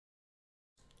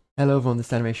Hello everyone, this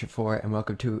is Animation 4 and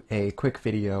welcome to a quick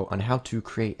video on how to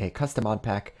create a custom mod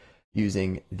pack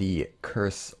using the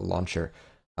Curse launcher.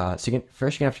 First you're going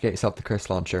to have to get yourself the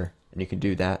Curse launcher, and you can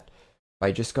do that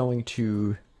by just going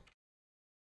to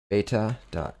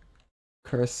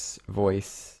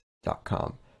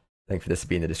beta.cursevoice.com. Link for this will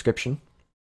be in the description.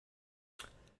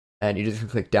 And you just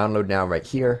click download now right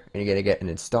here, and you're going to get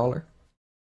an installer.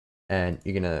 And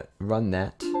you're going to run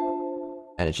that,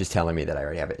 and it's just telling me that I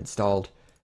already have it installed.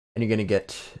 And you're going to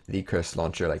get the Curse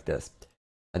launcher like this.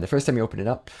 And the first time you open it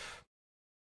up,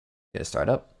 you're going to start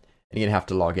up, and you're going to have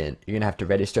to log in. You're going to have to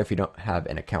register if you don't have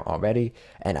an account already.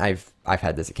 And I've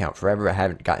had this account forever. I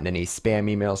haven't gotten any spam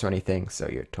emails or anything, so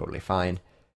you're totally fine.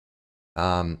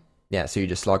 Yeah, so you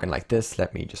just log in like this.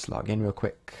 Let me just log in real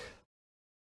quick.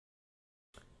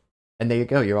 And there you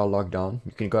go, you're all logged on.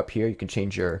 You can go up here, you can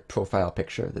change your profile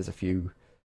picture. There's a few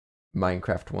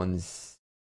Minecraft ones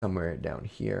somewhere down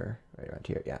here, right around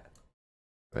here, yeah.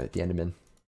 Right at the end of it.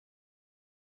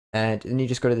 And then you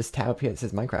just go to this tab up here that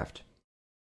says Minecraft.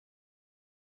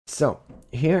 So,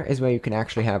 here is where you can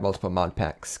actually have multiple mod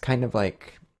packs, kind of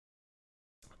like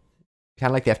the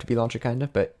FTP launcher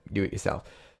but do it yourself.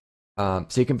 So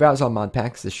you can browse all mod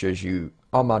packs. This shows you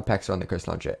all mod packs are on the Curse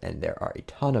launcher, and there are a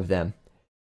ton of them.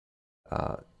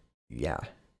 Yeah.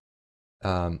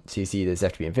 So you see there's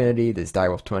FTP Infinity, there's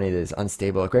Direwolf 20, there's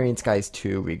Unstable, Agrarian Skies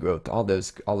 2, Regrowth, all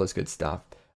those good stuff,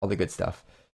 all the good stuff.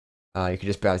 You can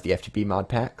just browse the FTP mod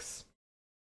packs,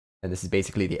 and this is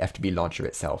basically the FTP launcher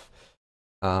itself.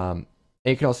 And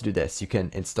you can also do this, you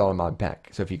can install a mod pack.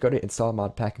 So if you go to install a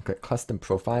mod pack and click custom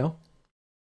profile,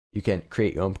 you can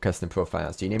create your own custom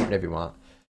profile. So you name it whatever you want.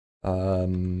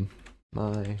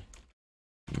 My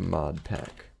mod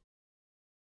pack.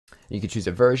 You can choose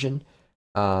a version.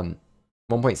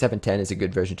 1.710 is a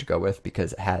good version to go with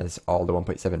because it has all the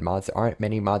 1.7 mods. There aren't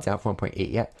many mods out for 1.8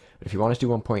 yet, but if you want to do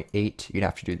 1.8, you'd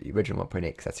have to do the original 1.8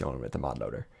 because that's the only one with the mod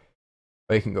loader.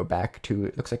 Or you can go back to,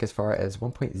 it looks like as far as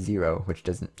 1.0, which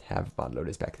doesn't have mod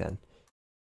loaders back then.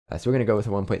 So we're going to go with a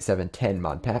 1.710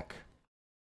 mod pack.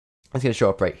 It's going to show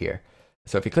up right here.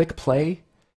 So if you click play,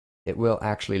 it will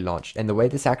actually launch. And the way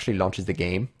this actually launches the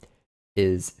game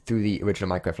is through the original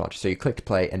Minecraft launcher. So you clicked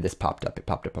play and this popped up. It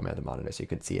popped up on my other monitor so you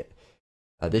could see it.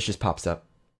 This just pops up,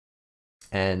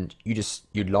 and you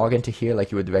log into here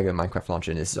like you would the regular Minecraft launcher,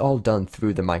 and this is all done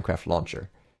through the Minecraft launcher,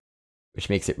 which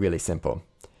makes it really simple.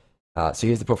 So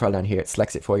here's the profile down here. It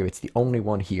selects it for you. It's the only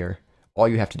one here. All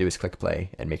you have to do is click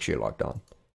play and make sure you're logged on.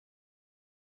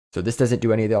 So this doesn't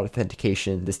do any of the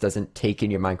authentication. This doesn't take in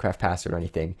your Minecraft password or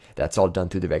anything. That's all done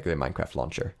through the regular Minecraft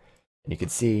launcher. And you can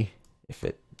see if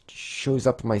it shows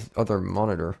up on my other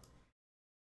monitor,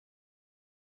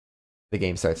 the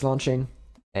game starts launching.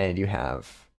 And you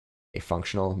have a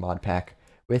functional mod pack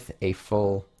with a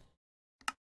full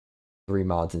 3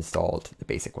 mods installed, the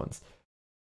basic ones.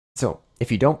 So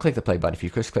if you don't click the play button, if you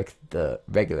just click the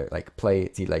regular, like play,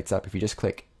 see lights up, if you just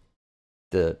click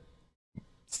the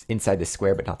inside the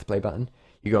square but not the play button,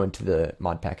 you go into the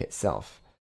mod pack itself.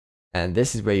 And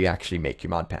this is where you actually make your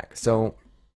mod pack. So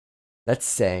let's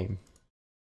say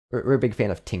we're a big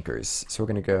fan of Tinkers. So we're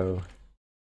going to go...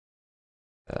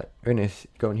 we're going to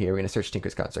go in here, we're going to search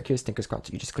Tinker's Construct. Here's Tinker's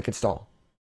Construct. You just click install.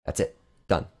 That's it.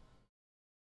 Done.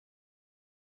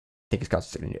 Tinker's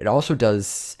Construct. It also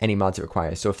does any mods it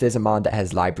requires. So if there's a mod that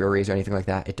has libraries or anything like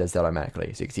that, it does that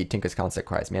automatically. So you can see Tinker's Construct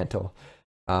requires mantle.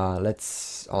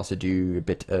 Let's also do a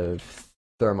bit of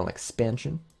thermal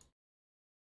expansion.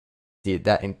 See,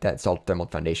 that's all thermal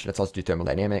foundation. Let's also do thermal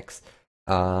dynamics.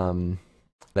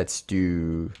 Let's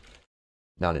do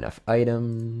not enough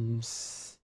items.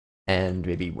 And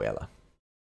maybe Whala.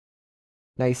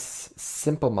 Nice,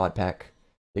 simple mod pack.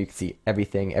 You can see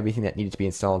everything that needed to be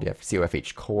installed. You have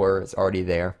COFH core is already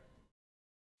there.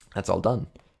 That's all done.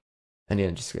 And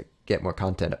then just get more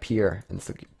content up here and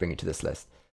bring it to this list.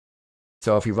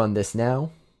 So if you run this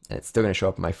now, and it's still going to show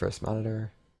up on my first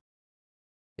monitor,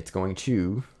 it's going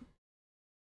to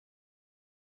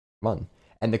run.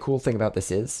 And the cool thing about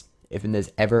this is, if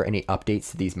there's ever any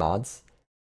updates to these mods,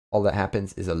 all that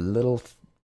happens is a little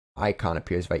icon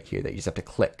appears right here that you just have to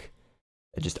click.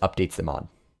 It just updates the mod.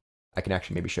 I can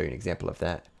actually maybe show you an example of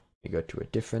that. You go to a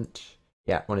different,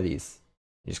 yeah, one of these.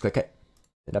 You just click it.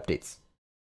 It updates.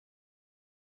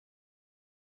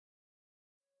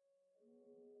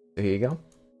 So here you go.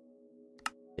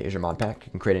 Here's your mod pack.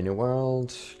 You can create a new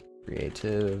world.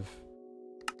 Creative.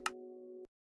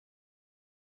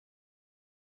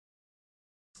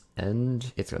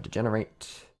 And it's going to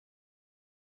generate.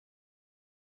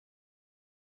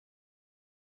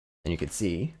 And you can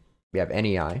see we have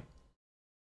NEI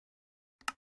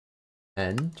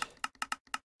and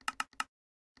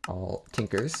all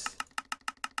tinkers.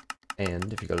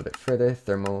 And if you go a little bit further,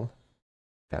 thermal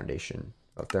foundation,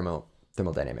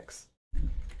 thermodynamics.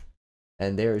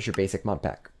 And there's your basic mod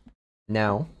pack.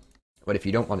 Now, what if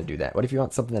you don't want to do that? What if you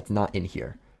want something that's not in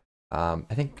here? I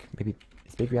think maybe,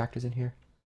 is big reactors in here?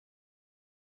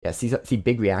 Yeah, see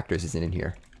big reactors isn't in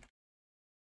here.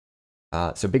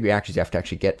 So big reactors you have to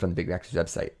actually get from the big reactors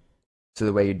website. So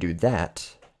the way you do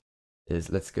that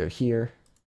is, let's go here,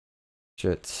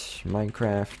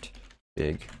 Minecraft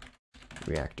big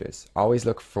reactors. Always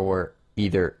look for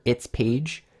either its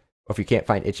page, or if you can't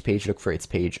find its page, look for its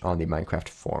page on the Minecraft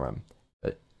forum.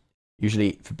 But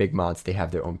usually for big mods, they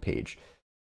have their own page.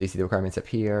 So you see the requirements up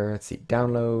here. Let's see,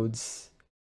 downloads.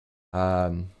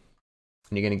 And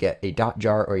you're gonna get a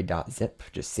 .jar or a .zip.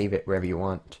 Just save it wherever you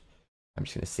want. I'm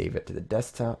just gonna save it to the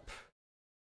desktop.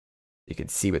 You can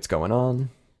see what's going on.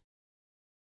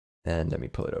 And let me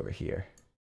pull it over here.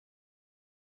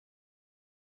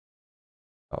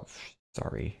 Oh,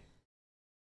 sorry.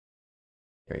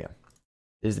 There we go.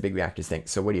 This is the big reactors thing.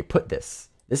 So where do you put this?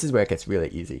 This is where it gets really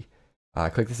easy.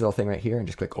 Click this little thing right here and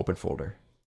just click open folder.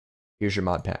 Here's your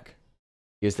mod pack.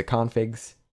 Here's the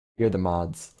configs. Here are the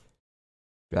mods.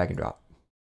 Drag and drop.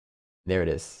 There it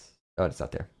is. Oh, it's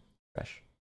not there. Fresh.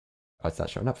 Oh, it's not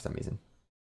showing up for some reason.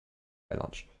 I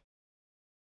launch.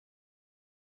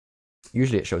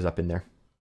 Usually it shows up in there.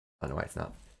 I don't know why it's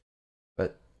not.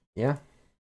 But yeah.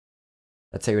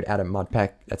 That's how you would add a mod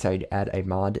pack. That's how you'd add a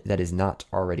mod that is not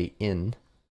already in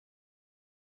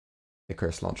the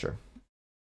Curse launcher.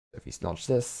 So if you launch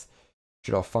this, it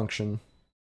should all function.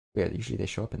 Yeah, usually they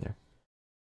show up in there.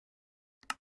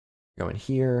 Go in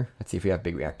here. Let's see if we have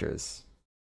big reactors.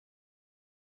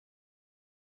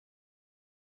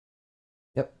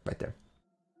 Yep, right there.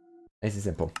 Nice and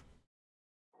simple.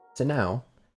 So now,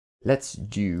 let's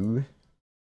do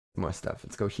more stuff.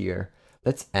 Let's go here.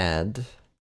 Let's add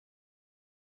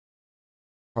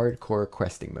hardcore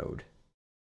questing mode.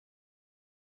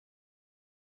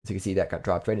 So you can see that got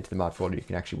dropped right into the mod folder. You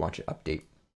can actually watch it update.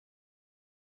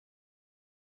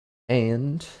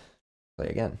 And play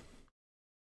again.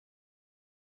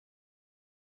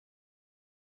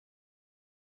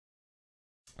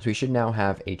 So we should now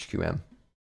have HQM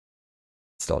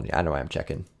installed. I know why I'm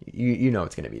checking. You know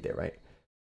it's going to be there, right?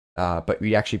 But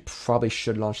we actually probably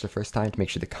should launch the first time to make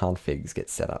sure the configs get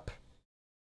set up.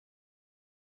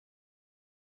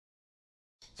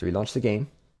 So we launched the game,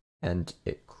 and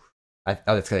it.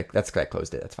 That's because I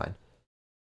closed it. That's fine.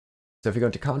 So if we go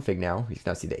into config now, you can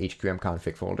now see the HQM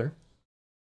config folder.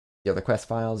 The other quest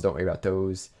files, don't worry about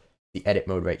those. The edit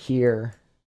mode right here.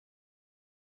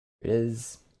 Here it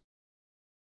is.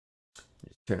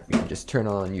 We can just turn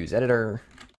on use editor.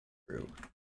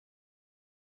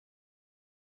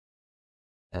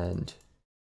 And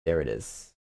there it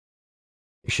is.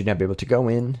 You should now be able to go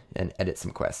in and edit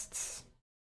some quests.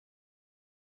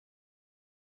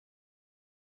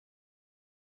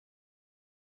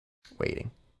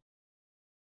 Waiting.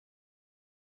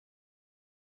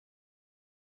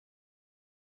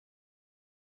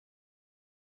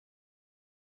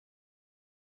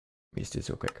 Let me just do this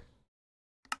real quick.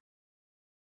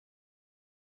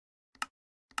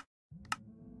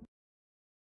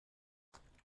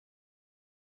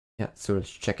 Yeah, so let's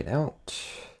check it out.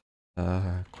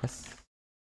 Quest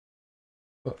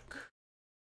book.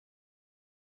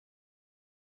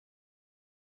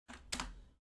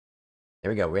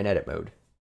 There we go, we're in edit mode.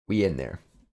 We in there.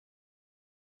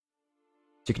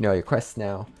 So you can know all your quests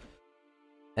now.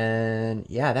 And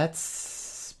yeah,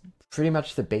 that's pretty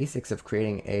much the basics of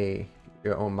creating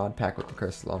your own mod pack with the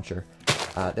Curse launcher.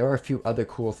 There are a few other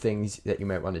cool things that you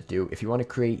might want to do. If you want to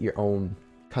create your own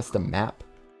custom map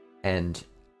and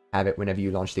have it whenever you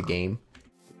launch the game,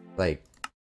 like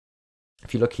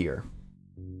if you look here,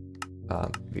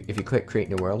 if you click create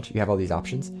new world, you have all these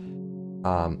options.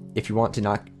 If you want to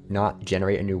not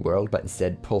generate a new world but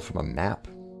instead pull from a map,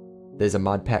 there's a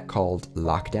mod pack called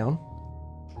Lockdown,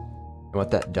 and what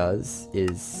that does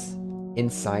is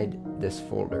inside this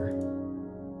folder,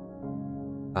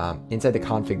 inside the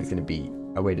config, there's going to be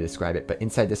a way to describe it, but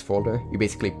inside this folder you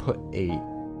basically put a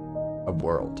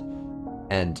world,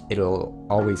 and it'll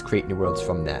always create new worlds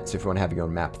from that. So if you want to have your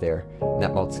own map there,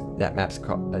 that mod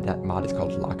is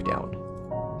called Lockdown.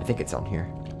 I think it's on here.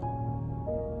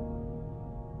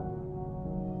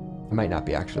 It might not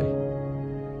be, actually.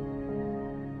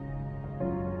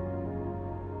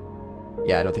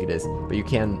 Yeah, I don't think it is, but you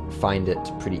can find it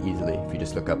pretty easily if you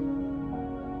just look up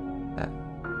that.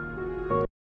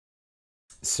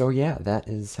 So yeah, that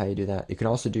is how you do that. You can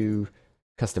also do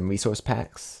custom resource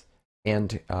packs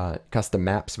and custom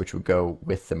maps, which would go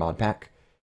with the mod pack.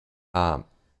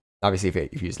 Obviously, if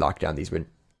you use Lockdown, these would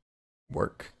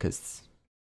work because,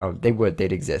 oh,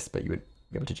 they'd exist, but you would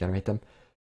be able to generate them.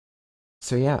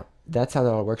 So yeah, that's how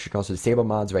that all works. You can also disable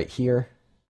mods right here.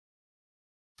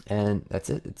 And that's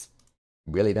it. It's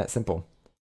really that simple.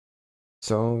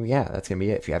 So yeah, that's going to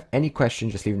be it. If you have any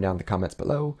questions, just leave them down in the comments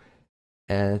below.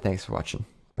 And thanks for watching.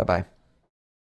 Bye-bye.